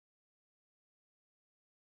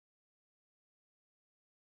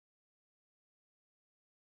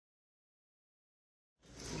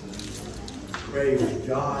Praise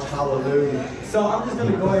God. Hallelujah. So I'm just going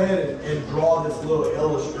to go ahead and draw this little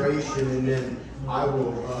illustration, and then I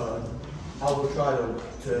will try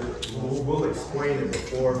we'll explain it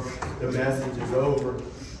before the message is over.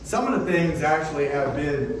 Some of the things actually have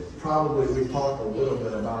been, we talked a little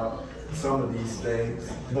bit about some of these things.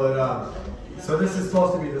 But, so this is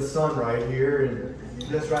supposed to be the sun right here, and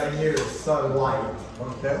this right here is sunlight,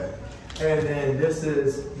 okay? And then this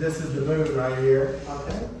is the moon right here,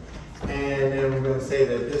 okay? And then we're going to say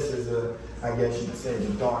that this is I guess you could say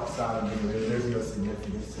the dark side of the moon. There's no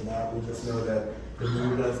significance to that. We just know that the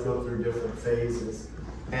moon does go through different phases.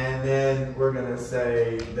 And then we're going to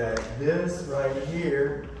say that this right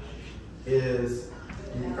here is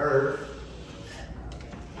the Earth.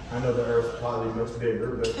 I know the Earth's probably much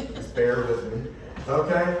bigger, but just bear with me.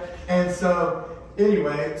 Okay? And so,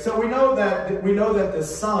 anyway, so we know that the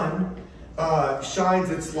sun shines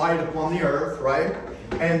its light upon the Earth, right?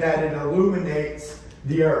 And that it illuminates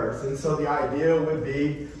the Earth. And so the idea would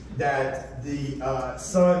be that the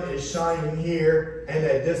sun is shining here, and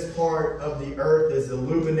that this part of the Earth is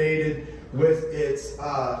illuminated with its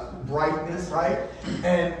brightness, right?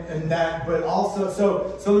 And that, but also,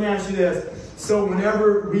 so let me ask you this. So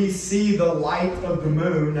whenever we see the light of the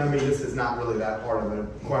moon, I mean, this is not really that part of the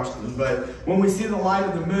question, but when we see the light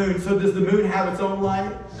of the moon, so does the moon have its own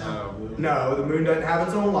light? No. No, the moon doesn't have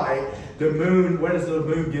its own light. The moon, where does the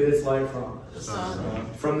moon get its light from? The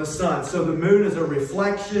sun. From the sun. So the moon is a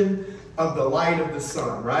reflection of the light of the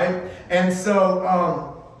sun, right? And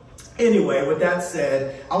so, anyway, with that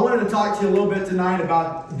said, I wanted to talk to you a little bit tonight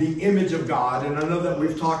about the image of God. And I know that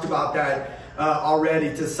we've talked about that already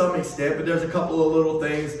to some extent, but there's a couple of little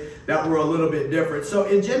things that were a little bit different. So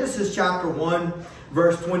in Genesis chapter 1,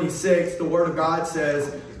 verse 26, the Word of God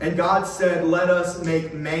says, "And God said, let us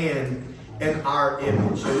make man in our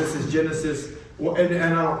image." So this is Genesis, and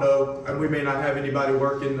I don't know, and we may not have anybody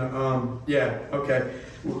working. Yeah, okay.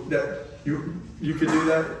 You could do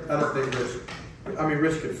that? I don't think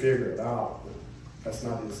Rich could figure it out, but that's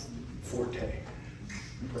not his forte.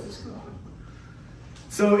 Praise God.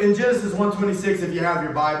 So in Genesis 1:26, if you have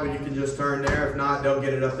your Bible, you can just turn there. If not, they'll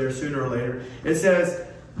get it up there sooner or later. It says,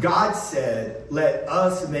 God said, let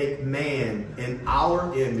us make man in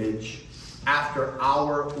our image after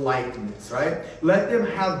our likeness, right? Let them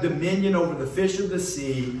have dominion over the fish of the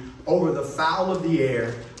sea, over the fowl of the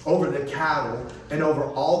air, over the cattle, and over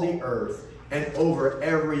all the earth, and over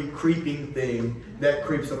every creeping thing that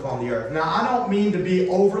creeps upon the earth. Now, I don't mean to be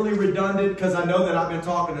overly redundant, because I know that I've been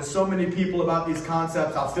talking to so many people about these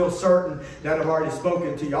concepts. I feel certain that I've already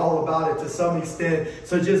spoken to y'all about it to some extent.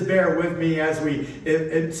 So just bear with me as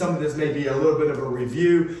some of this may be a little bit of a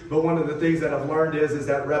review, but one of the things that I've learned is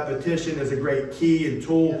that repetition is a great key and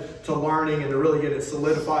tool to learning and to really get it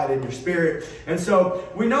solidified in your spirit. And so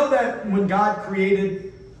we know that when God created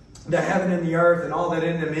the heaven and the earth and all that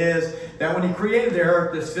in them is, that when he created the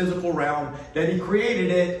earth, this physical realm, that he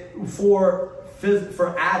created it for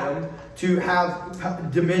Adam to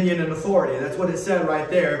have dominion and authority. That's what it said right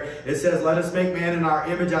there. It says, let us make man in our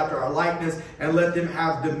image after our likeness, and let them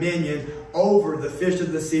have dominion over the fish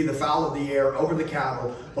of the sea, the fowl of the air, over the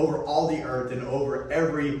cattle, over all the earth, and over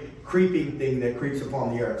every creeping thing that creeps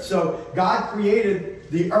upon the earth. So God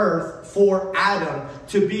created the earth for Adam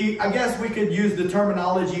to be, I guess we could use the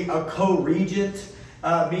terminology, a co-regent,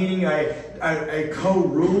 meaning a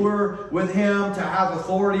co-ruler with him, to have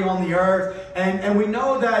authority on the earth. And we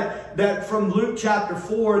know that from Luke chapter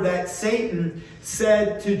 4, that Satan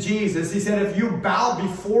said to Jesus, he said, if you bow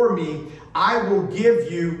before me, I will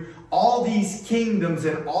give you all these kingdoms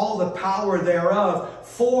and all the power thereof,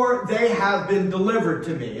 for they have been delivered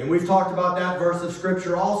to me. And we've talked about that verse of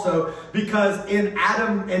scripture also, because in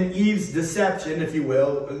Adam and Eve's deception, if you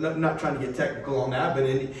will, I'm not trying to get technical on that, but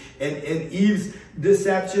in Eve's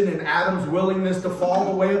deception and Adam's willingness to fall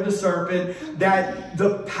the way of the serpent, that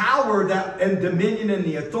the power and dominion and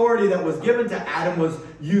the authority that was given to Adam was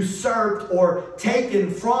usurped or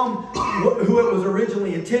taken from who it was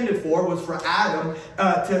originally intended for, was for Adam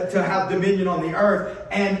to have dominion on the earth,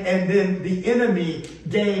 and then the enemy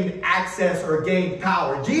gained access or gained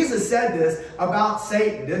power. Jesus said this about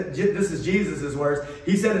Satan. This is Jesus' words.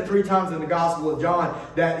 He said it 3 times in the Gospel of John,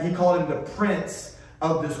 that he called him the prince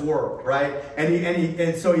of this world, right?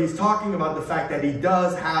 And so he's talking about the fact that he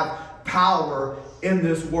does have power in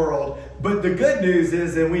this world. But the good news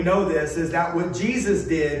is, and we know this, is that what Jesus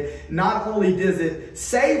did, not only does it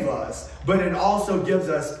save us, but it also gives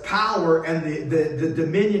us power and the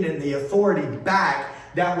dominion and the authority back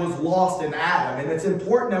that was lost in Adam. And it's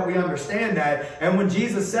important that we understand that. And when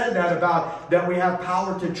Jesus said that about that we have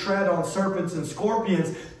power to tread on serpents and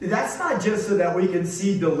scorpions, that's not just so that we can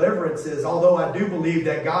see deliverances, although I do believe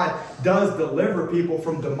that God does deliver people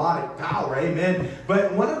from demonic power. Amen.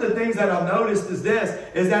 But one of the things that I've noticed is this,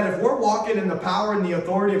 is that if we're walking in the power and the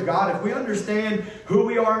authority of God, if we understand who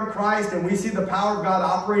we are in Christ and we see the power of God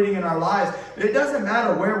operating in our lives, it doesn't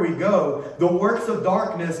matter where we go. The works of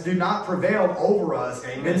darkness do not prevail over us.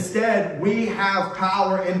 Amen. Instead, we have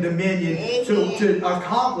power and dominion to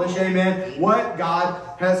accomplish, amen, what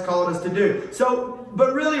God has called us to do. So,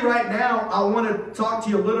 but really right now, I want to talk to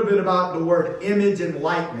you a little bit about the word image and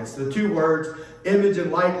likeness. The two words, image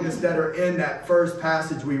and likeness, that are in that first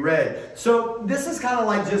passage we read. So this is kind of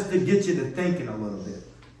like just to get you to thinking a little bit.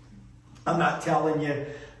 I'm not telling you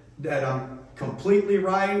that I'm completely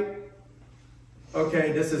right.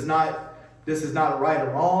 Okay, this is not a right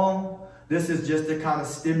or wrong. This is just to kind of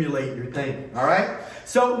stimulate your thinking. All right?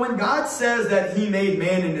 So when God says that he made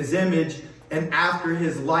man in his image and after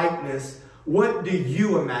his likeness, what do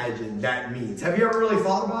you imagine that means? Have you ever really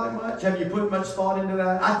thought about it much? Have you put much thought into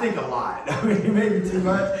that? I think a lot. I mean, maybe too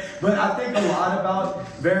much. But I think a lot about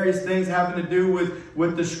various things having to do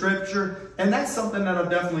with the scripture. And that's something that I've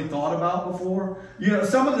definitely thought about before. You know,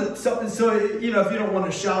 so, you know, if you don't want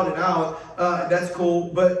to shout it out, that's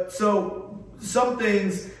cool. But so some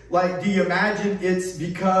things, like, do you imagine it's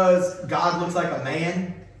because God looks like a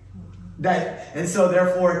man? And so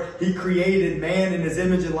therefore he created man in his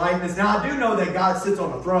image and likeness. Now I do know that God sits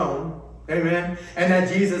on a throne, amen, and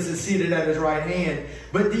that Jesus is seated at his right hand.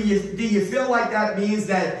 But do you feel like that means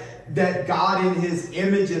that God in his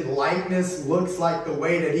image and likeness looks like the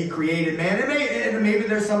way that he created man? And maybe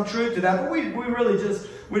there's some truth to that, but we really just,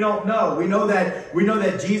 we don't know. We know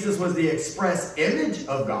that Jesus was the express image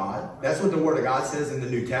of God. That's what the Word of God says in the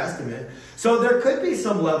New Testament. So there could be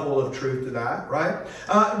some level of truth to that, right?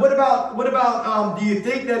 What about? Do you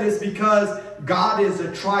think that it's because God is a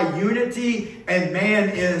triunity and man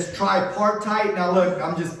is tripartite? Now look,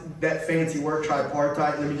 I'm just that fancy word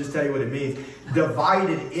tripartite. Let me just tell you what it means.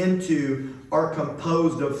 Divided into or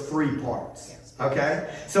composed of three parts. Okay,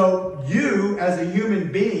 so you as a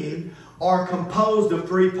human being are composed of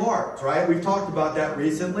three parts, right? We've talked about that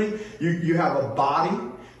recently. You have a body,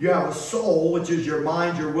 you have a soul, which is your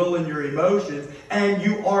mind, your will, and your emotions, and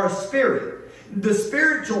you are a spirit. The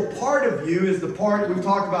spiritual part of you is the part, we've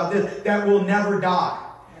talked about this, that will never die,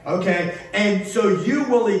 okay? And so you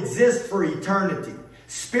will exist for eternity.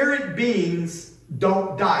 Spirit beings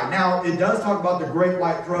don't die. Now, it does talk about the great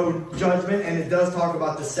white throne judgment, and it does talk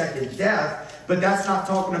about the second death. But that's not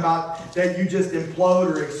talking about that you just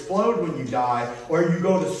implode or explode when you die, or you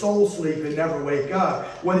go to soul sleep and never wake up.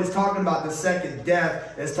 When it's talking about the second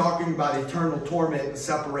death, it's talking about eternal torment and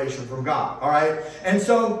separation from God. All right? And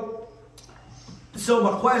so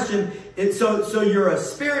my question is, so you're a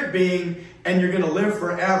spirit being and you're going to live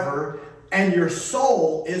forever, and your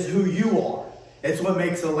soul is who you are. It's what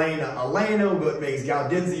makes Elena, what makes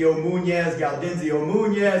Gaudenzio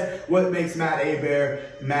Munoz, what makes Matt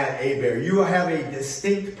Hebert. You have a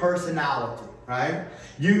distinct personality, right?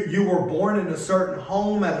 You were born in a certain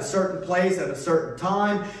home, at a certain place, at a certain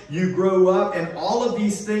time. You grew up, and all of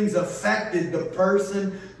these things affected the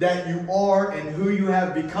person that you are and who you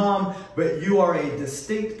have become. But you are a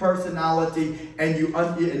distinct personality, and you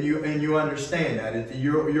understand that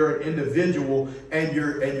you're an individual, and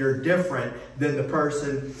you're different than the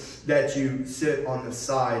person that you sit on the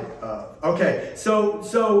side of. Okay,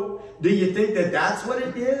 so do you think that that's what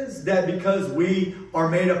it is? That because we are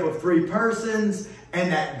made up of three persons, and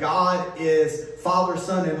that God is Father,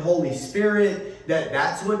 Son, and Holy Spirit,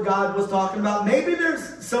 that's what God was talking about? Maybe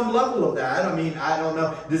there's some level of that. I mean, I don't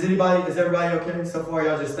know. Is everybody okay so far?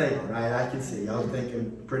 Y'all just thinking, right? I can see y'all thinking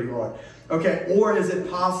pretty hard. Okay, or is it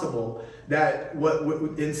possible that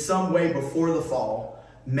in some way before the fall,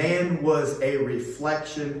 man was a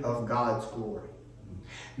reflection of God's glory?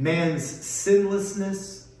 Man's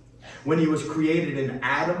sinlessness, when he was created in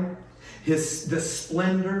Adam, the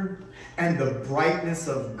splendor and the brightness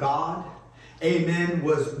of God, amen,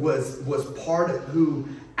 was part of who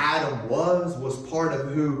Adam was part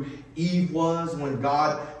of who Eve was when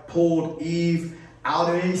God pulled Eve out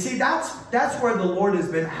of it. You see, that's where the Lord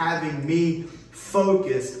has been having me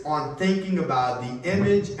focused on thinking about the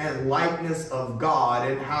image and likeness of God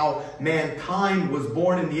and how mankind was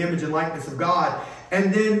born in the image and likeness of God.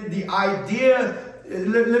 And then the idea,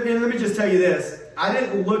 let me just tell you this. I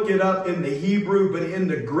didn't look it up in the Hebrew, but in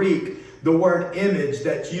the Greek, the word image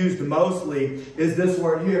that's used mostly is this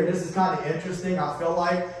word here. This is kind of interesting, I feel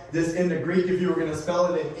like. This in the Greek, if you were going to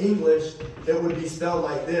spell it in English, it would be spelled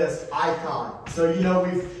like this, icon. So, you know,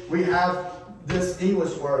 we have this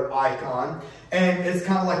English word, icon, and it's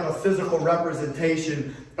kind of like a physical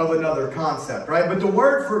representation of another concept, right? But the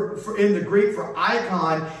word for in the Greek for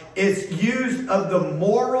icon is used of the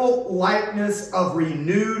moral likeness of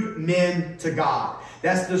renewed men to God.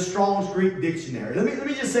 That's the Strong's Greek Dictionary. Let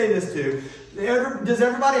me just say this too. Does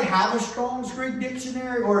everybody have a Strong's Greek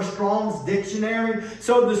Dictionary or a Strong's Dictionary?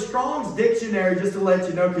 So the Strong's Dictionary, just to let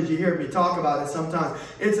you know, because you hear me talk about it sometimes,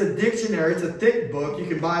 it's a dictionary. It's a thick book. You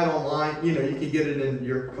can buy it online. You know, you can get it in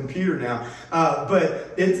your computer now.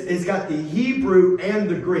 But it's got the Hebrew and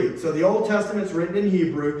the Greek. So the Old Testament's written in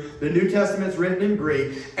Hebrew. The New Testament's written in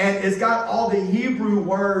Greek. And it's got all the Hebrew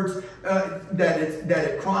words that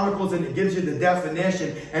it chronicles, and it gives you the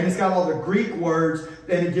definition. And it's got all the Greek words,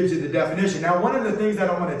 and it gives you the definition. Now, one of the things that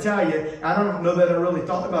I want to tell you, I don't know that I really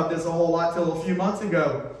thought about this a whole lot till a few months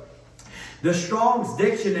ago. The Strong's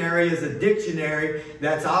Dictionary is a dictionary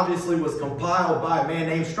that's obviously was compiled by a man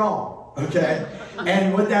named Strong. Okay?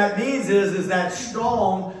 And what that means is that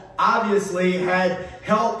Strong obviously had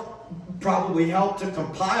probably helped to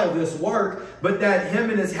compile this work, but that him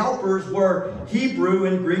and his helpers were Hebrew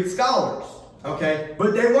and Greek scholars. Okay?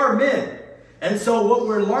 But they were men. And so what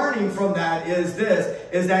we're learning from that is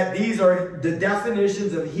that these are the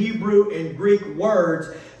definitions of Hebrew and Greek words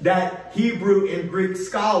that Hebrew and Greek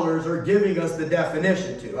scholars are giving us the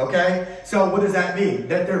definition to, okay? So what does that mean?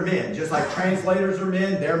 That they're men. Just like translators are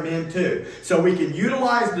men, they're men too. So we can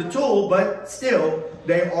utilize the tool, but still,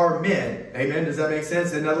 they are men. Amen? Does that make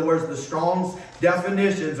sense? In other words, the Strong's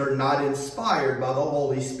definitions are not inspired by the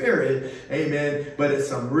Holy Spirit. Amen? But it's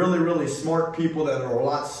some really, really smart people that are a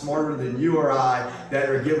lot smarter than you or I that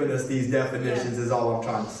are giving us these definitions is all I'm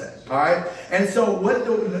trying to say. All right? And so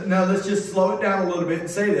now let's just slow it down a little bit and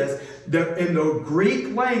say this. In the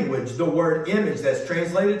Greek language, the word image that's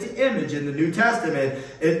translated to image in the New Testament,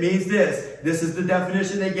 it means this. This is the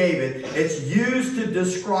definition they gave it. It's used to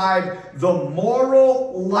describe the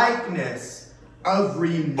moral likeness of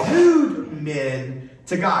renewed men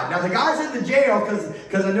to God. Now, the guy's in the jail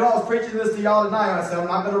because I knew I was preaching this to y'all tonight. I said, I'm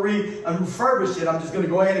not going to refurbish it. I'm just going to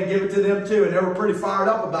go ahead and give it to them too. And they were pretty fired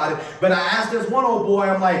up about it. But I asked this one old boy,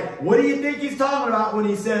 I'm like, what do you think he's talking about when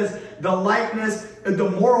he says the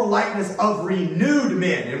moral likeness of renewed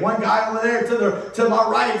men? And one guy over there to my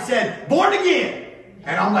right said, born again.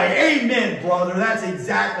 And I'm like, amen, brother. That's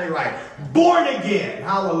exactly right. Born again.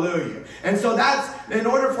 Hallelujah. And so that's, in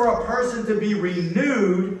order for a person to be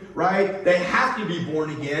renewed, right, they have to be born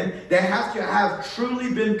again. They have to have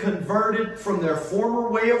truly been converted from their former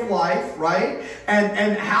way of life, right?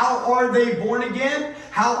 And how are they born again?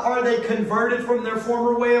 How are they converted from their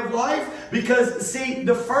former way of life? Because, see,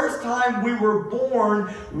 the first time we were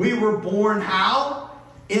born how?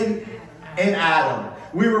 In Adam.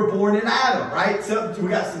 We were born in Adam, right? So we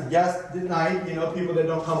got some guests tonight, you know, people that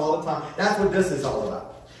don't come all the time. That's what this is all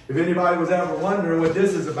about. If anybody was ever wondering what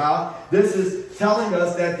this is about, this is telling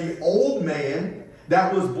us that the old man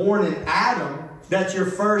that was born in Adam, that's your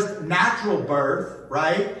first natural birth,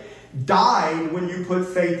 right, died when you put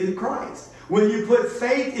faith in Christ. When you put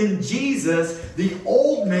faith in Jesus, the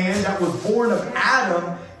old man that was born of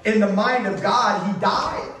Adam, in the mind of God, he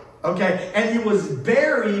died. Okay, and he was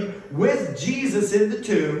buried with Jesus in the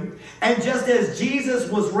tomb. And just as Jesus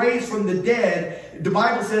was raised from the dead, the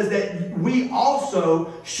Bible says that we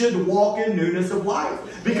also should walk in newness of life.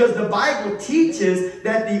 Because the Bible teaches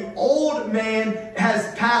that the old man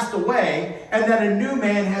has passed away and that a new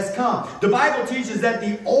man has come. The Bible teaches that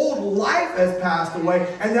the old life has passed away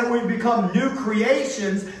and that we become new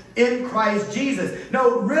creations in Christ Jesus.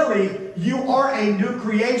 No, really, you are a new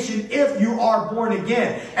creation if you are born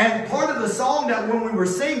again. And part of the song that when we were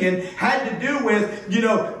singing had to do with, you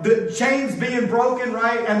know, the chains being broken,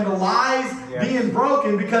 right? And the lies being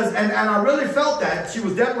broken, because, and I really felt that. She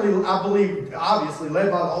was definitely, I believe, obviously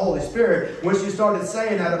led by the Holy Spirit when she started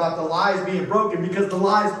saying that about the lies being broken, because the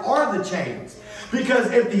lies are the chains.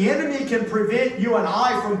 Because if the enemy can prevent you and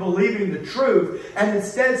I from believing the truth and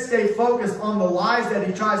instead stay focused on the lies that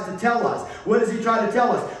he tries to tell us, what does he try to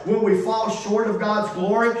tell us? When we fall short of God's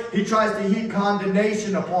glory, he tries to heap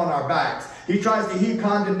condemnation upon our backs. He tries to heap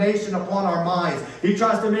condemnation upon our minds. He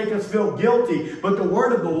tries to make us feel guilty. But the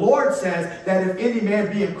word of the Lord says that if any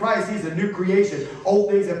man be in Christ, he's a new creation.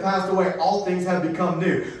 Old things have passed away. All things have become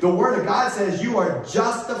new. The word of God says you are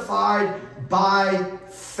justified by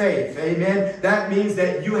faith. Amen. That means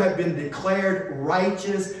that you have been declared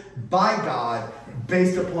righteous by God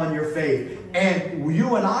based upon your faith. And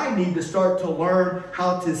you and I need to start to learn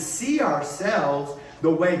how to see ourselves the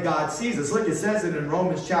way God sees us. Look, it says it in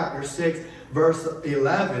Romans chapter 6, verse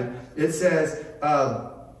 11, it says,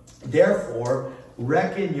 therefore,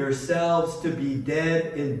 reckon yourselves to be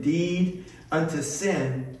dead indeed unto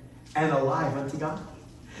sin and alive unto God.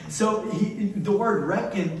 So the word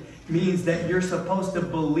reckon means that you're supposed to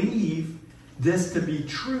believe this to be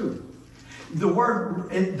true. The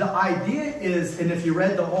idea is, and if you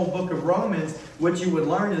read the whole book of Romans, what you would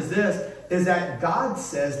learn is this, is that God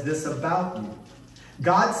says this about you.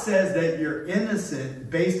 God says that you're innocent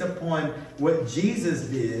based upon what Jesus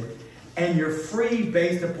did, and you're free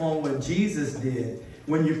based upon what Jesus did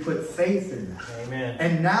when you put faith in that. Amen.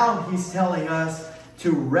 And now he's telling us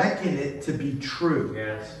to reckon it to be true.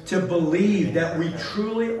 Yes. To believe that we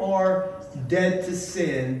truly are dead to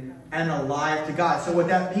sin and alive to God. So what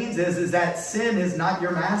that means is that sin is not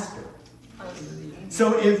your master.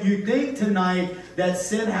 So if you think tonight that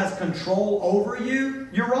sin has control over you,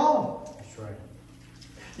 you're wrong. That's right.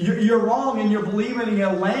 You're wrong, and you're believing in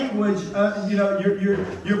a language.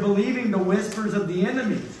 You're believing the whispers of the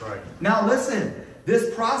enemy. That's right. Now listen,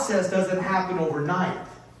 this process doesn't happen overnight.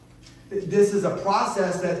 This is a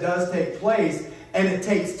process that does take place, and it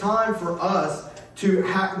takes time for us to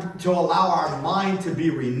allow our mind to be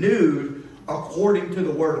renewed according to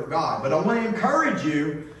the Word of God. But I want to encourage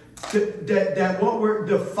you that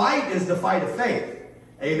the fight is the fight of faith.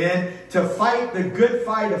 Amen. To fight the good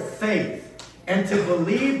fight of faith, and to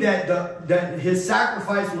believe that His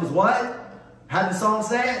sacrifice was what? How did the song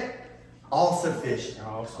say it? All sufficient.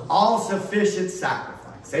 All sufficient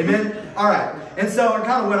sacrifice. Amen? All right. And so I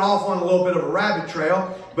kind of went off on a little bit of a rabbit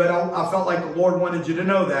trail, but I felt like the Lord wanted you to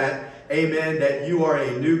know that, amen, that you are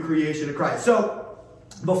a new creation of Christ. So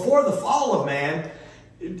before the fall of man,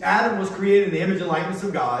 Adam was created in the image and likeness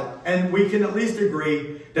of God, and we can at least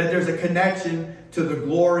agree that there's a connection to the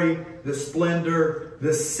glory, the splendor,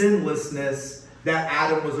 the sinlessness that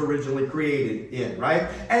Adam was originally created in, right?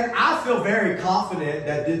 And I feel very confident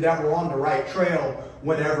that we're on the right trail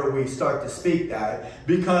whenever we start to speak that,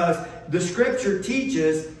 because the scripture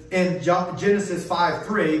teaches in Genesis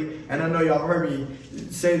 5:3, and I know y'all heard me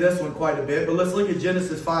say this one quite a bit, but let's look at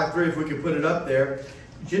Genesis 5:3 if we can put it up there.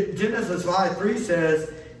 Genesis 5:3 says,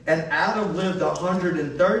 and Adam lived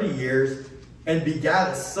 130 years and begat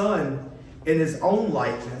a son in his own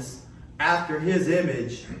likeness after his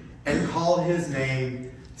image, and called his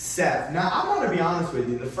name Seth. Now, I want to be honest with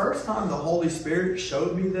you. The first time the Holy Spirit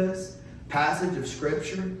showed me this passage of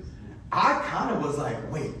Scripture, I kind of was like,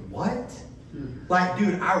 wait, what? Like,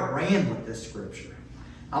 dude, I ran with this Scripture.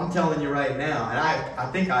 I'm telling you right now. And I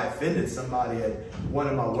think I offended somebody at one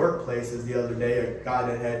of my workplaces the other day, a guy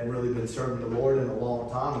that hadn't really been serving the Lord in a long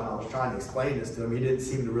time, and I was trying to explain this to him. He didn't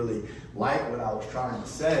seem to really like what I was trying to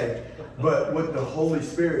say. But what the Holy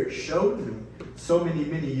Spirit showed me so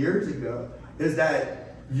many years ago is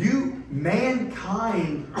that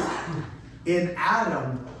mankind in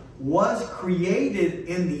Adam was created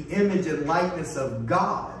in the image and likeness of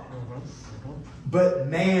God. But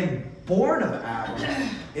man born of Adam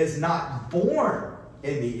is not born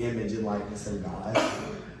in the image and likeness of God.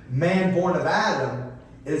 Man born of Adam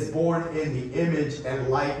is born in the image and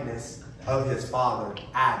likeness of his father,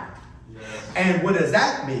 Adam. And what does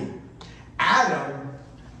that mean? Adam,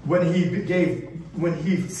 when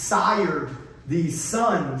he sired these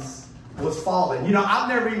sons, was fallen. You know, I've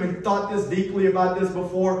never even thought this deeply about this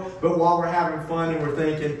before, but while we're having fun and we're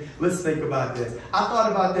thinking, let's think about this. I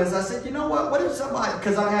thought about this. I said, you know what if somebody,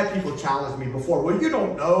 because I've had people challenge me before, well, you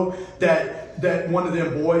don't know that one of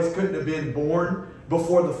them boys couldn't have been born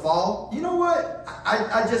before the fall. You know what?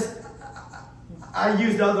 I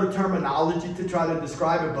used other terminology to try to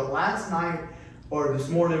describe it, but last night, or this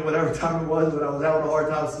morning, whatever time it was, when I was having a hard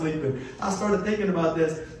time sleeping, I started thinking about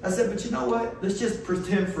this. I said, but you know what? Let's just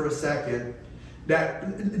pretend for a second that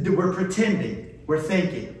we're pretending. We're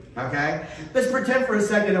thinking, okay? Let's pretend for a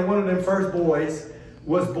second that one of them first boys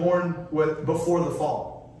was born before the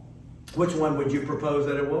fall. Which one would you propose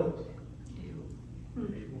that it was?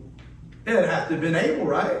 Abel. It'd have to have been Abel,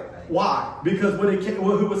 right? Why? Because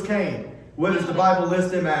who was Cain? What does the Bible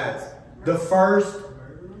list him as? The first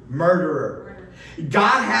murderer.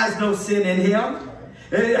 God has no sin in him.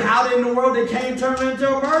 How in the world did Cain turn into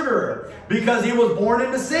a murderer? Because he was born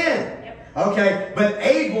into sin. Okay, but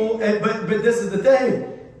Abel, but this is the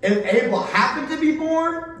thing. If Abel happened to be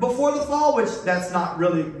born before the fall, which that's not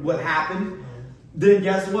really what happened, then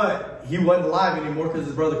guess what? He wasn't alive anymore because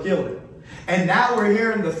his brother killed him. And now we're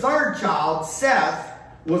hearing the third child, Seth,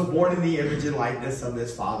 was born in the image and likeness of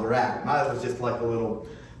his father Adam. That was just like a little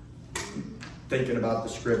thinking about the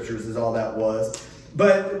scriptures is all that was.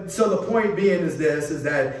 But so the point being is this, is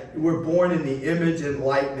that we're born in the image and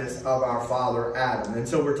likeness of our father Adam. And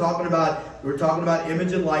so we're talking about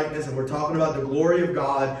image and likeness, and we're talking about the glory of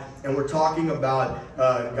God, and we're talking about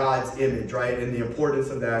God's image, right? And the importance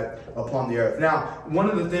of that upon the earth. Now, one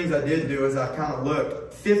of the things I did do is I kind of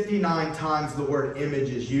looked. 59 times the word image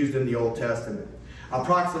is used in the Old Testament.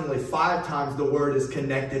 Approximately 5 times the word is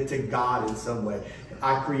connected to God in some way.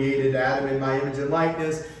 I created Adam in my image and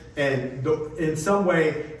likeness. And in some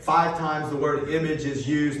way, 5 times the word image is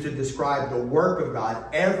used to describe the work of God.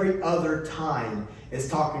 Every other time is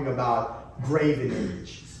talking about graven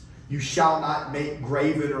images. You shall not make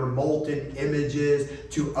graven or molten images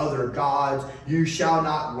to other gods. You shall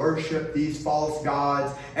not worship these false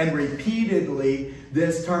gods. And repeatedly,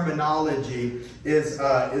 this terminology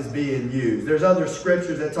is being used. There's other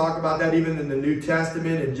scriptures that talk about that, even in the New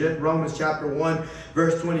Testament. In Romans chapter 1,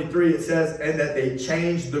 verse 23, it says, and that they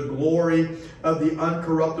changed the glory of the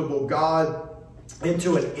uncorruptible God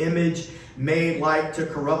into an image made like to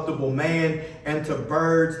corruptible man and to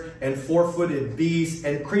birds and four-footed beasts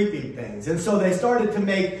and creeping things. And so they started to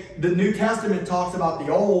make, the New Testament talks about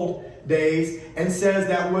the old days and says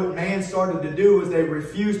that what man started to do is they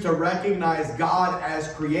refused to recognize God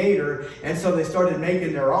as creator, and so they started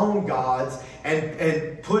making their own gods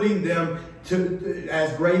and putting them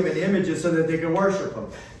as graven images so that they could worship them.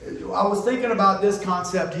 I was thinking about this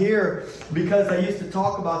concept here because I used to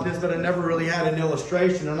talk about this, but I never really had an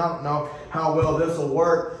illustration, and I don't know how well this will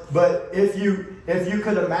work. But if you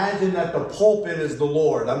could imagine that the pulpit is the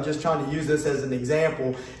Lord, I'm just trying to use this as an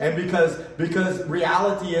example, and because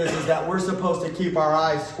reality is that we're supposed to keep our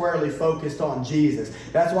eyes squarely focused on Jesus.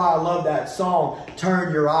 That's why I love that song,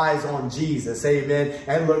 "Turn Your Eyes on Jesus," amen,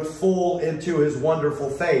 and look full into His wonderful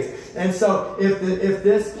face. And so if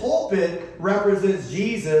this pulpit represents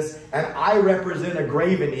Jesus and I represent a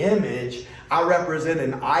graven image, I represent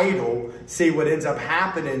an idol, see, what ends up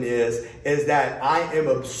happening is that I am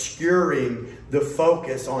obscuring the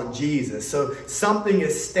focus on Jesus. So something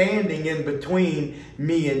is standing in between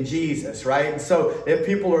me and Jesus, right? And so if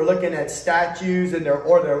people are looking at statues and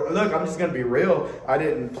look, I'm just going to be real. I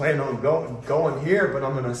didn't plan on going here, but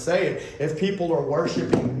I'm going to say it. If people are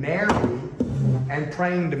worshiping Mary and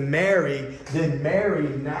praying to Mary, then Mary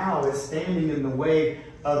now is standing in the way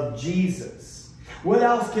of Jesus. What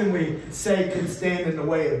else can we say can stand in the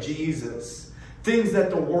way of Jesus? Things that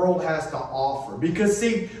the world has to offer. Because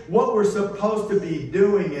see, what we're supposed to be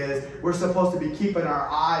doing is we're supposed to be keeping our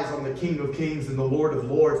eyes on the King of Kings and the Lord of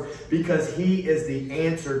Lords, because He is the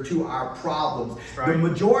answer to our problems. Right. The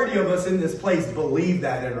majority of us in this place believe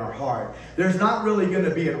that in our heart. There's not really going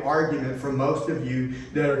to be an argument from most of you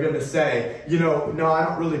that are going to say, no, I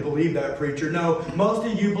don't really believe that, preacher. No, most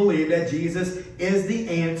of you believe that Jesus is the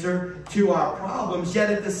answer to our problems, yet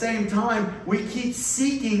at the same time, we keep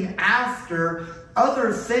seeking after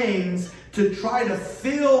other things to try to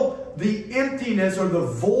fill the emptiness or the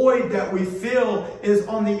void that we feel is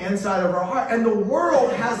on the inside of our heart. And the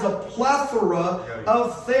world has a plethora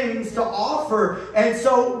of things to offer. And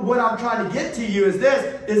so what I'm trying to get to you is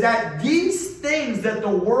this, is that these things that the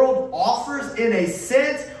world offers in a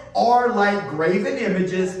sense are like graven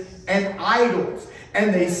images and idols.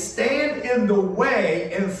 And they stand in the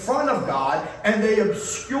way in front of God, and they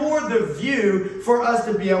obscure the view for us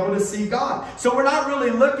to be able to see God. So we're not really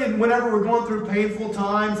looking whenever we're going through painful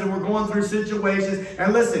times and we're going through situations.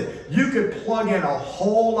 And listen, you could plug in a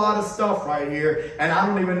whole lot of stuff right here, and I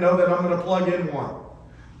don't even know that I'm going to plug in one.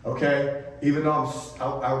 Okay? Even though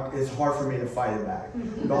it's hard for me to fight it back.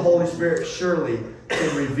 The Holy Spirit surely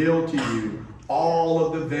can reveal to you all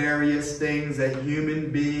of the various things that human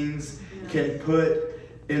beings can put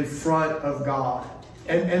in front of God.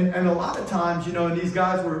 And a lot of times, and these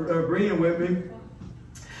guys were agreeing with me,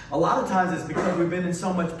 a lot of times it's because we've been in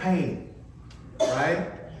so much pain, right?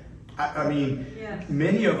 I mean,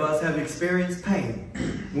 many of us have experienced pain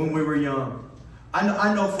when we were young.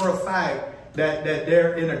 I know for a fact that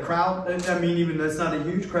they're in a crowd, I mean, even though it's not a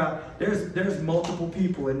huge crowd, there's multiple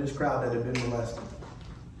people in this crowd that have been molested.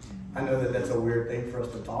 I know that that's a weird thing for us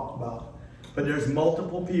to talk about. But there's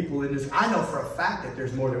multiple people in this. I know for a fact that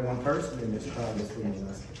there's more than one person in this crowd that's been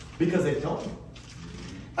molested, because they've told me.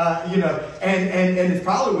 And it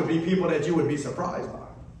probably would be people that you would be surprised by.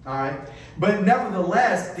 All right. But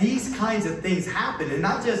nevertheless, these kinds of things happen, and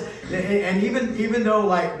not just, and even though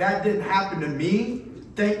like that didn't happen to me,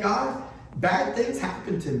 thank God, bad things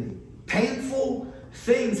happen to me. Painful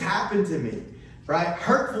things happen to me. Right?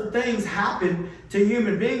 Hurtful things happen to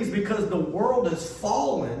human beings because the world has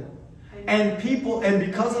fallen. And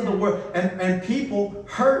because of the world, and people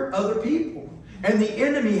hurt other people. And the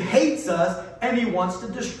enemy hates us, and he wants to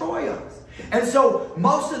destroy us. And so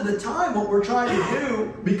most of the time what we're trying to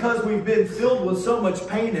do, because we've been filled with so much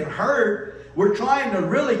pain and hurt, we're trying to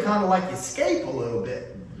really kind of like escape a little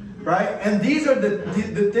bit, right? And these are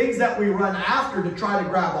the things that we run after to try to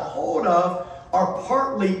grab a hold of are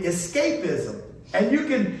partly escapism. And you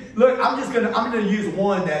can, look, I'm going to use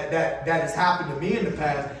one that has happened to me in the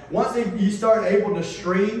past. Once you start able to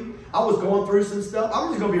stream, I was going through some stuff. I'm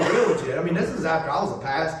just going to be real with you. I mean, this is after I was a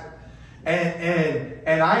pastor.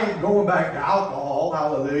 And I ain't going back to alcohol,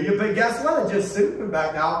 hallelujah. But guess what? I just soon went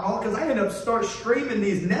back to alcohol because I ended up streaming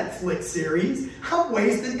these Netflix series. I'm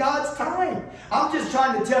wasting God's time. I'm just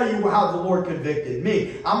trying to tell you how the Lord convicted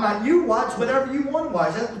me. I'm not, you watch whatever you want to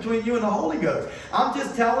watch. That's between you and the Holy Ghost. I'm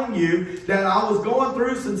just telling you that I was going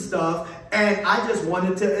through some stuff and I just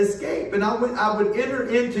wanted to escape. And I would enter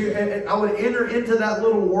into that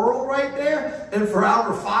little world right there. And for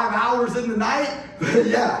 5 hours in the night,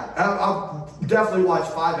 yeah, I've definitely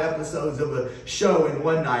watched 5 episodes of a show in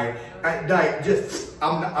one night. I'm just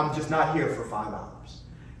not here for 5 hours.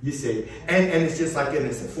 You see, and it's just like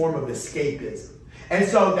it's a form of escapism. And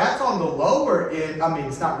so that's on the lower end. I mean,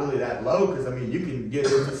 it's not really that low because, I mean, you can get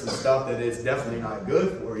into some stuff that is definitely not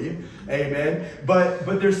good for you. Amen. But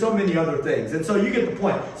there's so many other things. And so you get the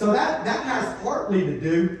point. So that has partly to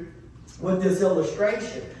do with this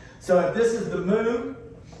illustration. So if this is the moon,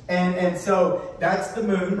 and so that's the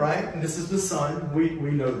moon, right? And this is the sun. We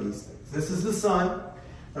know these things. This is the sun,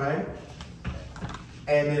 right?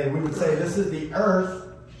 And then we would say this is the earth.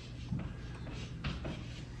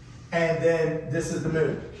 And then this is the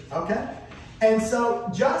moon, okay? And so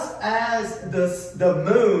just as the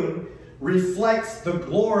moon reflects the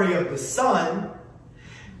glory of the sun,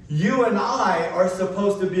 you and I are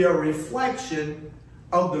supposed to be a reflection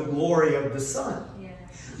of the glory of the sun. Yes.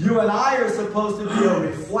 You and I are supposed to be a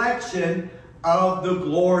reflection of the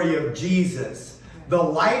glory of Jesus. The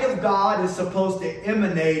light of God is supposed to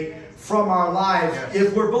emanate from our lives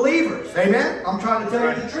if we're believers. Amen? I'm trying to tell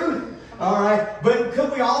you the truth. All right, but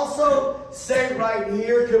could we also say right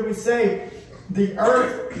here, could we say the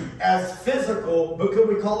earth as physical, but could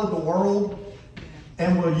we call it the world?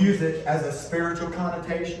 And we'll use it as a spiritual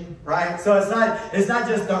connotation, right? So it's not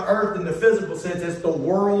just the earth in the physical sense, it's the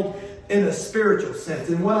world in the spiritual sense.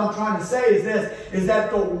 And what I'm trying to say is this, is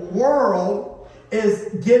that the world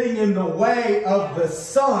is getting in the way of the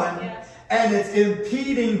sun, and it's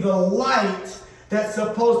impeding the light that's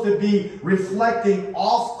supposed to be reflecting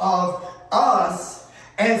off of us.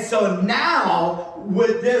 And so now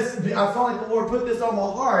with this, I feel like the Lord put this on my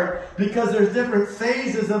heart because there's different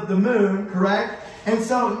phases of the moon, correct? And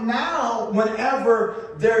so now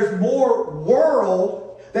whenever there's more world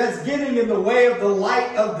that's getting in the way of the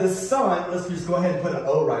light of the sun, let's just go ahead and put an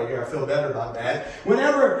O right here. I feel better about that.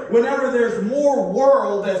 Whenever there's more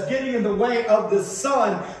world that's getting in the way of the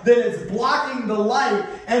sun, then it's blocking the light.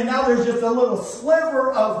 And now there's just a little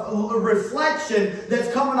sliver of reflection that's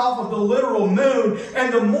coming off of the literal moon.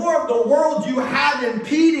 And the more of the world you have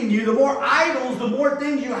impeding you, the more idols, the more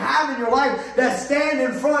things you have in your life that stand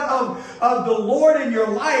in front of the Lord in your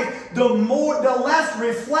life, the less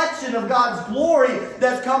reflection of God's glory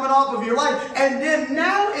that's coming off of your life. And then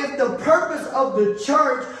now if the purpose of the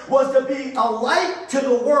church was to be a light to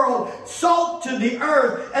the world, salt to the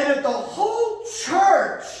earth, and if the whole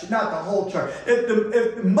church, not the whole church,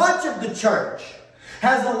 if much of the church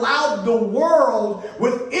has allowed the world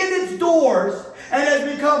within its doors and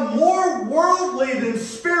has become more worldly than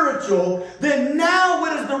spiritual, then now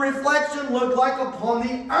what does the reflection look like upon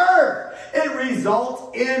the earth? It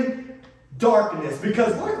results in darkness,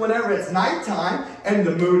 because look, whenever it's nighttime and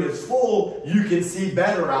the moon is full, you can see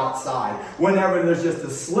better outside. Whenever there's just a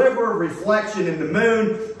sliver of reflection in the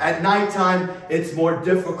moon at nighttime, it's more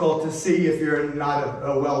difficult to see if you're in not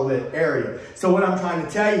a well-lit area. So what I'm trying to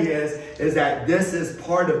tell you is that this is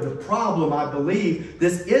part of the problem. I believe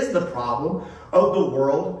this is the problem of the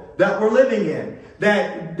world that we're living in.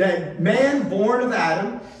 That man born of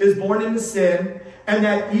Adam is born into sin, and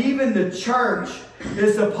that even the church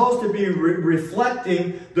is supposed to be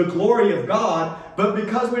reflecting the glory of God. But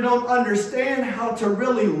because we don't understand how to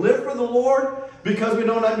really live for the Lord, because we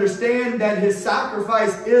don't understand that His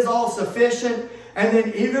sacrifice is all sufficient, and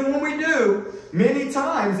then even when we do, many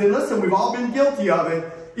times, and listen, we've all been guilty of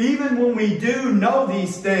it, even when we do know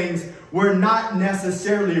these things, we're not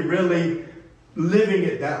necessarily really living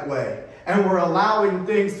it that way. And we're allowing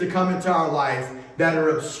things to come into our life that are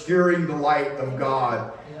obscuring the light of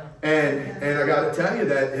God. And I got to tell you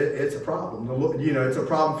that it's a problem. You know, it's a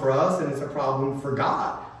problem for us, and it's a problem for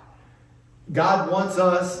God. God wants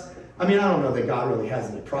us. I mean, I don't know that God really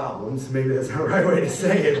has any problems. Maybe that's not the right way to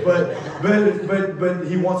say it, but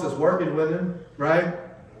He wants us working with Him, right?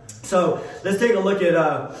 So let's take a look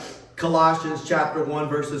at Colossians chapter 1,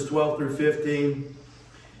 verses 12 through 15.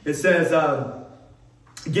 It says,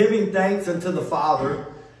 giving thanks unto the Father.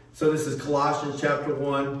 So this is Colossians chapter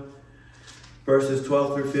 1, verses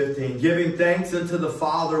 12 through 15. Giving thanks unto the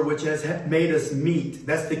Father, which has made us meet.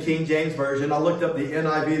 That's the King James Version. I looked up the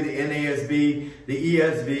NIV, the NASB, the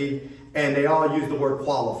ESV, and they all use the word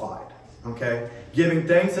qualified. Okay? Giving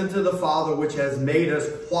thanks unto the Father, which has made us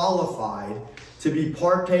qualified to be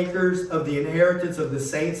partakers of the inheritance of the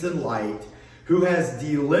saints in light, who has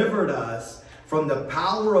delivered us from the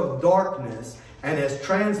power of darkness and has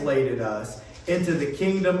translated us into the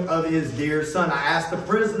kingdom of his dear Son. I asked the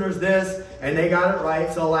prisoners this, and they got it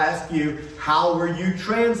right, so I'll ask you, how were you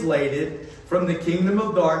translated from the kingdom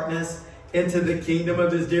of darkness into the kingdom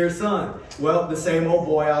of his dear Son? Well, the same old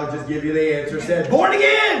boy, I'll just give you the answer, said, born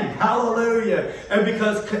again! Hallelujah! And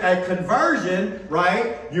because at conversion,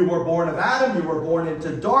 right, you were born of Adam, you were born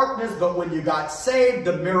into darkness, but when you got saved,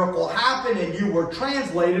 the miracle happened, and you were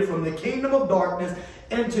translated from the kingdom of darkness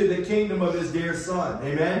into the kingdom of his dear Son.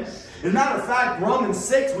 Amen? As a matter of fact, Romans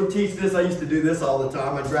 6 would teach this. I used to do this all the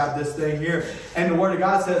time. I grabbed this thing here. And the Word of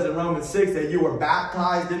God says in Romans 6 that you were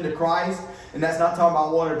baptized into Christ. And that's not talking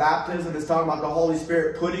about water baptism. It's talking about the Holy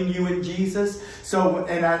Spirit putting you in Jesus. So,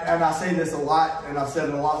 and I say this a lot, and I've said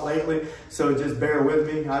it a lot lately. So just bear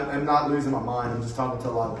with me. I'm not losing my mind. I'm just talking to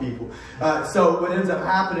a lot of people. So what ends up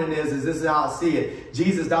happening is this is how I see it.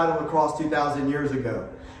 Jesus died on the cross 2,000 years ago.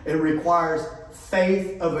 It requires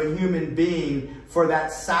faith of a human being for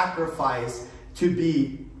that sacrifice to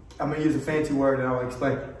be, I'm going to use a fancy word and I'll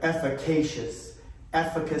explain, efficacious.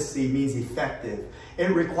 Efficacy means effective. It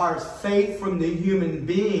requires faith from the human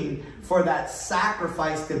being for that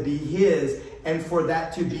sacrifice to be his and for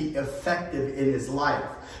that to be effective in his life.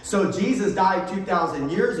 So Jesus died 2,000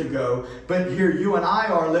 years ago, but here you and I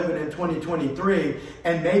are living in 2023,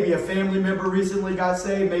 and maybe a family member recently got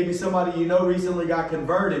saved, maybe somebody you know recently got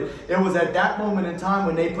converted. It was at that moment in time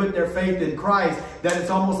when they put their faith in Christ that it's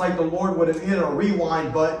almost like the Lord would have hit a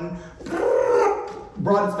rewind button,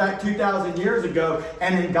 brought us back 2,000 years ago,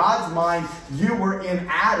 and in God's mind, you were in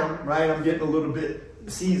Adam, right? I'm getting a little bit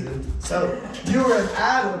seasoned. So you were in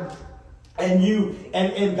Adam, and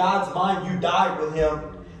in God's mind, you died with him.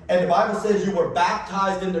 And the Bible says you were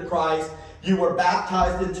baptized into Christ. You were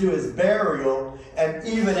baptized into his burial. And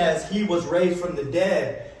even as he was raised from the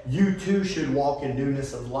dead, you too should walk in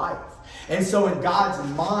newness of life. And so in God's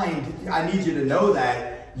mind, I need you to know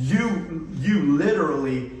that you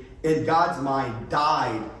literally, in God's mind,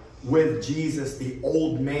 died with Jesus, the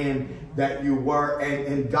old man that you were. And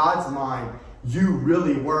in God's mind, you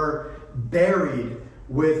really were buried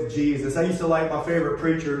with Jesus. I used to like my favorite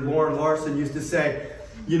preacher, Lauren Larson, used to say,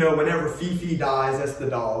 you know, whenever Fifi dies, that's the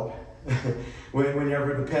dog.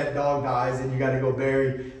 Whenever the pet dog dies and you got to go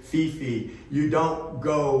bury Fifi, you don't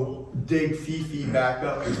go dig Fifi back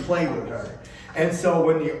up and play with her. And so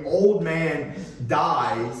when the old man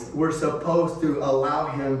dies, we're supposed to allow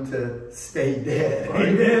him to stay dead.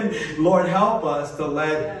 Amen. Lord, help us to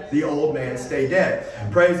let the old man stay dead.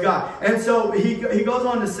 Praise God. And so he goes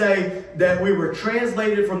on to say that we were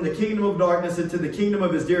translated from the kingdom of darkness into the kingdom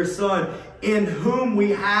of his dear Son, in whom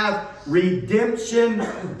we have redemption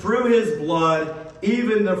through his blood,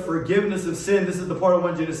 even the forgiveness of sin. This is the part I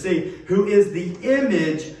want you to see. Who is the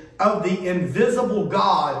image of the invisible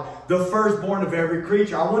God, the firstborn of every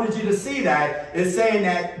creature. I wanted you to see that. It's saying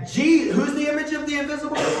that who's the image of the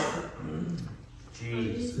invisible?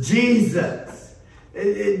 Jesus.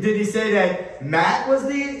 Did he say that Matt was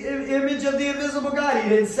the image of the invisible God? He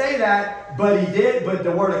didn't say that, but he did. But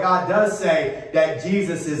the Word of God does say that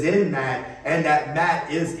Jesus is in Matt and that Matt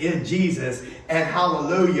is in Jesus. And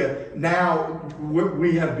hallelujah, now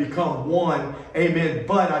we have become one. Amen.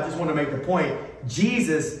 But I just want to make the point.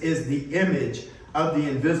 Jesus is the image of the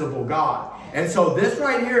invisible God. And so this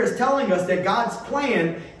right here is telling us that God's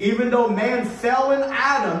plan, even though man fell in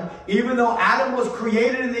Adam, even though Adam was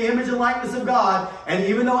created in the image and likeness of God, and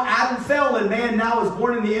even though Adam fell and man now is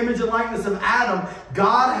born in the image and likeness of Adam,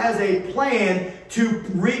 God has a plan to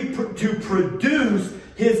produce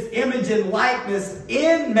his image and likeness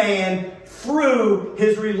in man through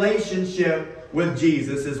his relationship with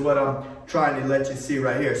Jesus, is what I'm trying to let you see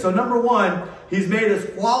right here. So number one, he's made us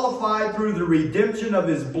qualified through the redemption of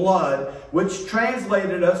his blood, which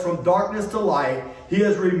translated us from darkness to light. He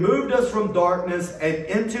has removed us from darkness and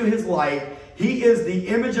into his light. He is the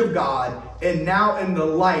image of God, and now in the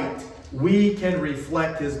light, we can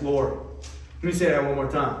reflect his glory. Let me say that one more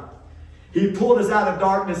time. He pulled us out of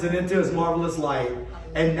darkness and into his marvelous light,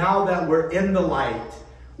 and now that we're in the light,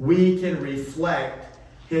 we can reflect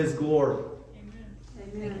his glory.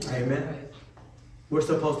 Amen. Amen. We're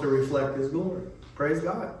supposed to reflect His glory. Praise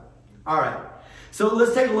God. All right. So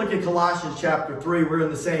let's take a look at Colossians chapter 3. We're in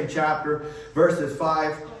the same chapter, verses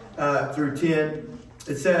 5 through 10.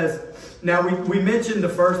 It says, now we mentioned the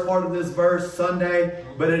first part of this verse Sunday,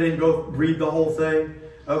 but I didn't go read the whole thing.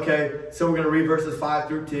 Okay, so we're going to read verses 5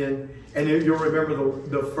 through 10. And you'll remember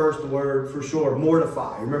the first word for sure,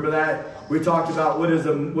 mortify. Remember that? We talked about what does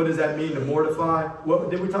that mean to mortify?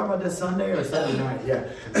 What did we talk about this Sunday or Sunday night? Yeah.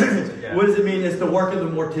 Yeah. What does it mean? It's the work of the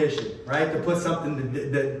mortician, right? To put something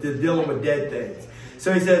to dealing with dead things.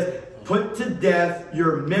 So he says, put to death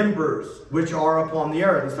your members which are upon the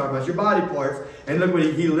earth. He's talking about your body parts. And look what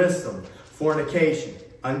he lists them. Fornication,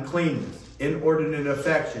 uncleanness, inordinate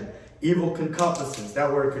affection, evil concupiscence.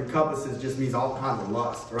 That word concupiscence just means all kinds of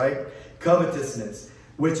lust, right? Covetousness,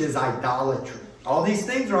 which is idolatry. All these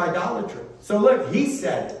things are idolatry. So look, he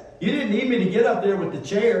said it. You didn't need me to get up there with the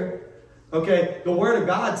chair. Okay, the word of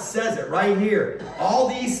God says it right here. All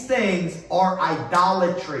these things are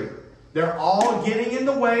idolatry. They're all getting in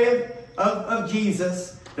the way of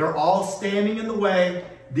Jesus. They're all standing in the way,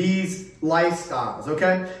 these lifestyles,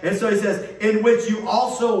 okay? And so he says, in which you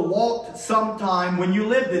also walked sometime when you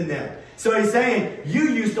lived in them. So he's saying, you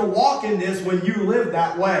used to walk in this when you lived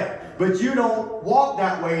that way. But you don't walk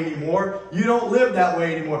that way anymore. You don't live that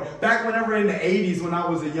way anymore. Back whenever in the 80s, when I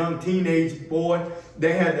was a young teenage boy,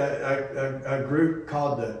 they had a group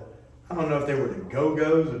called I don't know if they were the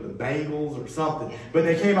Go-Go's or the Bangles or something. But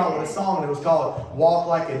they came out with a song that was called Walk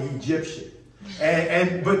Like an Egyptian.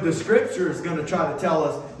 But the scripture is going to try to tell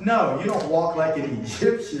us, no, you don't walk like an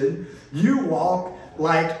Egyptian. You walk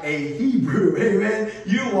like a Hebrew. Amen.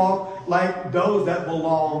 You walk like those that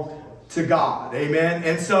belong to God. Amen.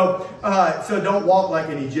 And so don't walk like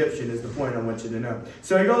an Egyptian is the point I want you to know.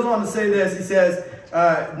 So he goes on to say this. He says,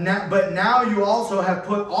 but now you also have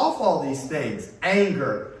put off all these things: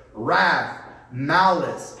 anger, wrath,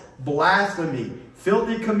 malice, blasphemy,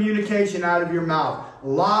 filthy communication out of your mouth.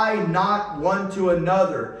 Lie not one to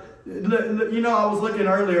another. You know, I was looking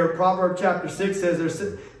earlier, Proverbs chapter 6 says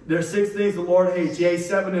there's 6 things the Lord hates. Yea,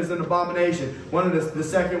 7 is an abomination. One of the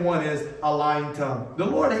second one is a lying tongue. The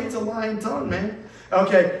Lord hates a lying tongue, man.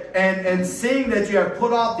 Okay, and seeing that you have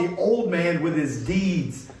put off the old man with his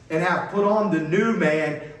deeds, and have put on the new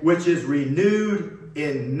man, which is renewed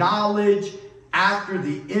in knowledge after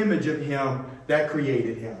the image of him that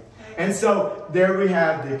created him. And so there we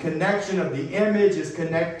have the connection of the image is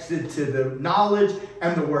connected to the knowledge,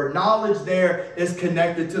 and the word knowledge there is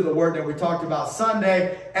connected to the word that we talked about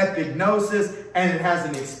Sunday, epignosis, and it has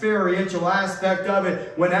an experiential aspect of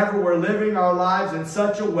it whenever we're living our lives in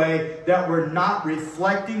such a way that we're not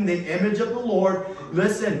reflecting the image of the Lord.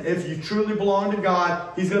 Listen, if you truly belong to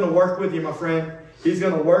God, He's going to work with you, my friend. He's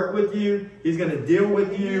going to work with you. He's going to deal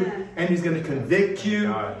with you. And He's going to convict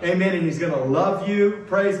you. Amen. And He's going to love you.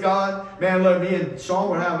 Praise God. Man, look, me and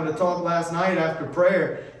Sean were having a talk last night after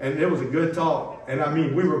prayer. And it was a good talk. And I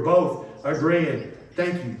mean, we were both agreeing.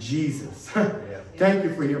 Thank you, Jesus. Thank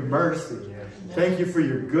you for your mercy. Thank you for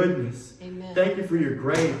your goodness. Amen. Thank you for your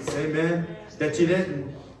grace. Amen. That you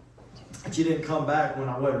didn't come back when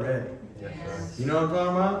I wasn't ready. Yes. You know what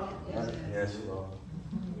I'm talking about? Yes, Lord.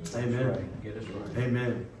 Amen. Right. Get us right.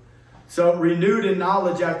 Amen. So renewed in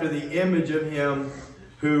knowledge after the image of Him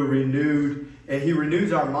who renewed, and He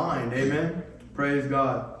renews our mind. Amen. Praise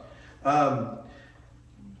God.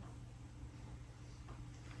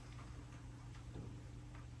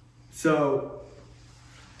 So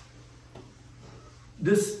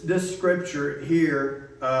this scripture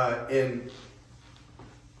here in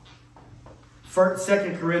 2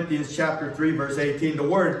 Corinthians chapter 3 verse 18, the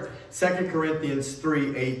word 2 Corinthians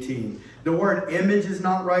 3:18. The word image is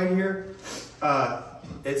not right here.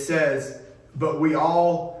 It says, but we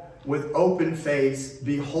all with open face,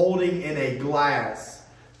 beholding in a glass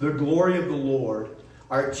the glory of the Lord,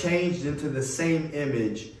 are changed into the same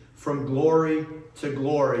image from glory to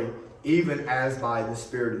glory, even as by the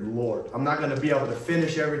Spirit of the Lord. I'm not going to be able to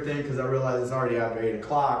finish everything because I realize it's already after 8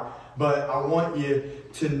 o'clock. But I want you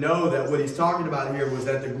to know that what he's talking about here was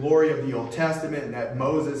that the glory of the Old Testament, and that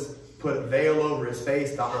Moses put a veil over his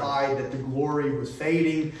face to hide that the glory was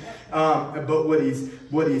fading. But what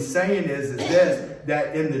he's saying is this,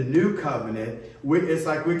 that in the new covenant, it's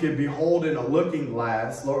like we can behold in a looking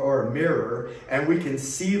glass or a mirror, and we can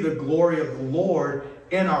see the glory of the Lord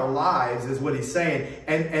in our lives, is what he's saying.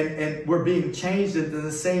 And we're being changed into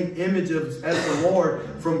the same image as the Lord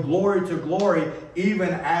from glory to glory, even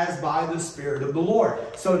as by the Spirit of the Lord.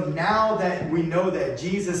 So now that we know that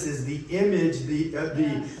Jesus is the image,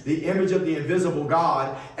 the image of the invisible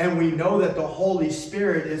God, and we know that the Holy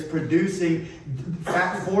Spirit is producing,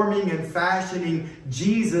 forming and fashioning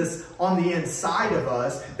Jesus on the inside of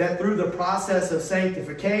us, that through the process of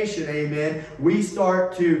sanctification, amen, we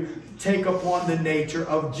start to take upon the nature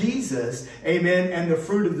of Jesus, amen, and the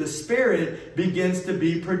fruit of the Spirit begins to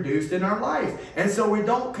be produced in our life. And so we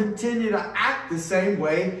don't continue to act the same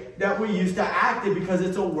way that we used to act it, because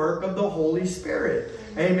it's a work of the Holy Spirit.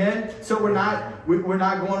 Amen. So we're not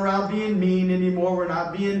going around being mean anymore. We're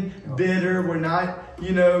not being bitter. We're not,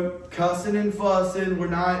 cussing and fussing. We're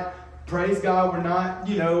not, praise God, we're not,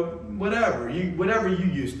 whatever you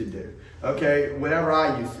used to do. Okay, whatever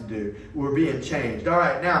I used to do, we're being changed. All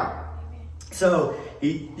right, now, so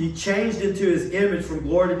he changed into his image from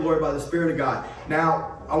glory to glory by the Spirit of God.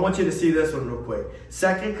 Now, I want you to see this one real quick.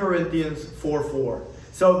 2 Corinthians 4:4.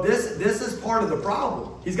 So this is part of the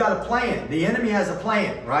problem. He's got a plan. The enemy has a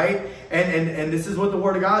plan, right? And this is what the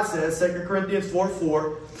Word of God says, 2 Corinthians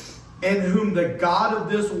 4:4. In whom the God of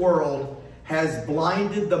this world has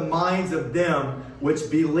blinded the minds of them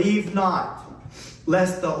which believe not,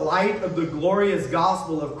 lest the light of the glorious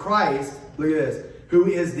gospel of Christ, look at this, who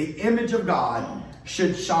is the image of God,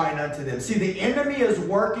 should shine unto them. See, the enemy is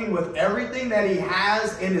working with everything that he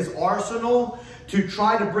has in his arsenal to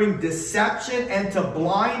try to bring deception and to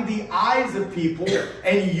blind the eyes of people.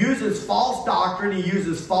 And he uses false doctrine, he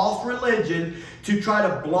uses false religion to try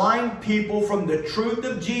to blind people from the truth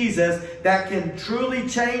of Jesus that can truly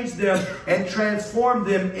change them and transform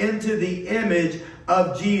them into the image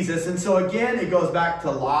of Jesus. And so again, it goes back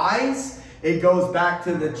to lies. It goes back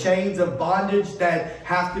to the chains of bondage that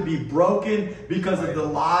have to be broken because of the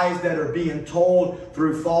lies that are being told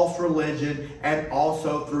through false religion and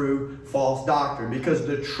also through false doctrine. Because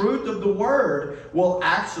the truth of the Word will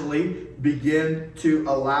actually begin to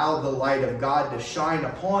allow the light of God to shine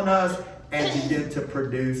upon us and begin to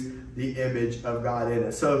produce the image of God in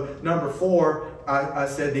us. So number 4, I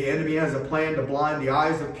said the enemy has a plan to blind the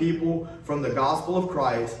eyes of people from the gospel of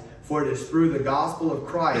Christ. For it is through the gospel of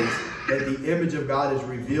Christ that the image of God is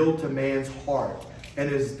revealed to man's heart. And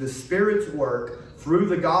it is the Spirit's work through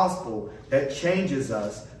the gospel that changes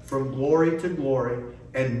us from glory to glory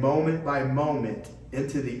and moment by moment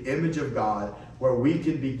into the image of God, where we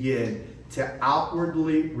can begin to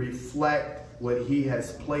outwardly reflect what He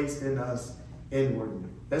has placed in us inwardly.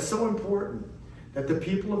 That's so important, that the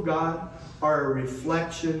people of God are a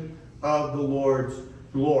reflection of the Lord's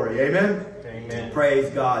glory. Amen? Amen. Praise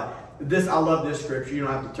God. I love this scripture. You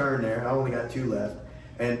don't have to turn there. I only got 2 left.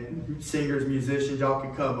 And singers, musicians, y'all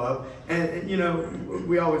can come up. And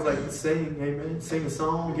we always like to sing. Amen. Sing a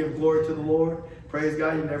song. Give glory to the Lord. Praise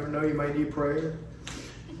God. You never know. You might need prayer.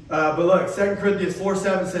 But look, 2 Corinthians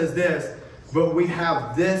 4:7 says this. But we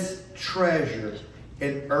have this treasure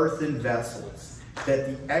in earthen vessels, that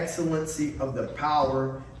the excellency of the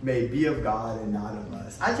power may be of God and not of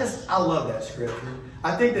us. I love that scripture.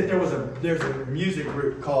 I think that there's a music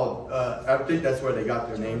group called, I think that's where they got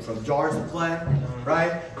their name from, Jars of Clay,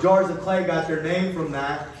 right? Jars of Clay got their name from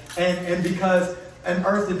that. And because an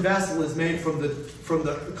earthen vessel is made from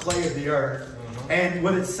the clay of the earth. And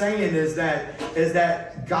what it's saying is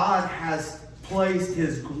that God has placed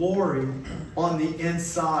His glory on the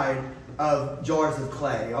inside of jars of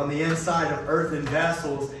clay, on the inside of earthen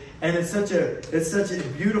vessels. And it's such a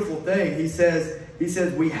beautiful thing. He says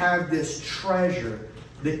we have this treasure,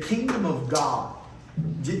 the kingdom of God.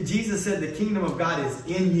 Jesus said the kingdom of God is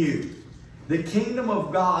in you. The kingdom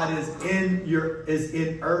of God is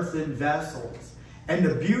in earthen vessels. And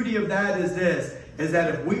the beauty of that is this, is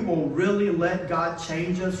that if we will really let God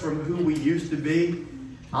change us from who we used to be,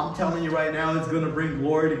 I'm telling you right now, it's going to bring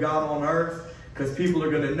glory to God on earth. Because people are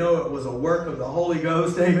going to know it was a work of the Holy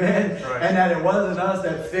Ghost, amen? Right. And that it wasn't us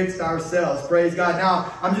that fixed ourselves. Praise God.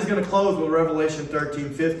 Now, I'm just going to close with Revelation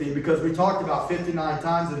 13:15, because we talked about 59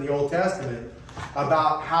 times in the Old Testament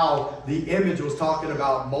about how the image was talking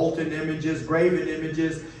about molten images, graven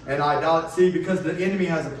images, and idolatry. Because the enemy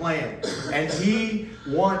has a plan. And he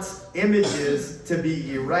wants images to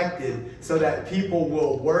be erected so that people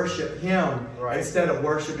will worship him instead of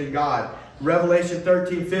worshiping God. Revelation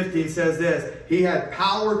 13:15 says this, He had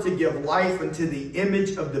power to give life unto the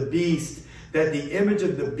image of the beast, that the image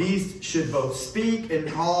of the beast should both speak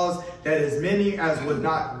and cause that as many as would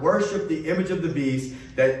not worship the image of the beast,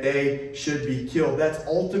 that they should be killed. That's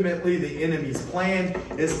ultimately the enemy's plan,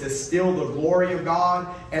 is to steal the glory of God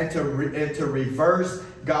and to reverse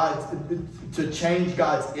God's, to change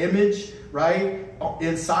God's image, right?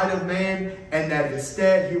 inside of man, and that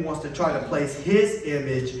instead he wants to try to place his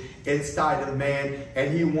image inside of man,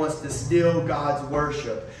 and he wants to steal God's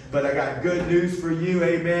worship. But I got good news for you,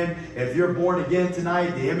 amen. If you're born again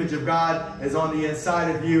tonight, the image of God is on the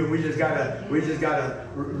inside of you, and we just gotta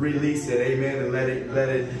release it, amen, and let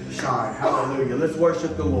it shine. Hallelujah. Let's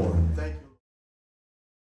worship the Lord.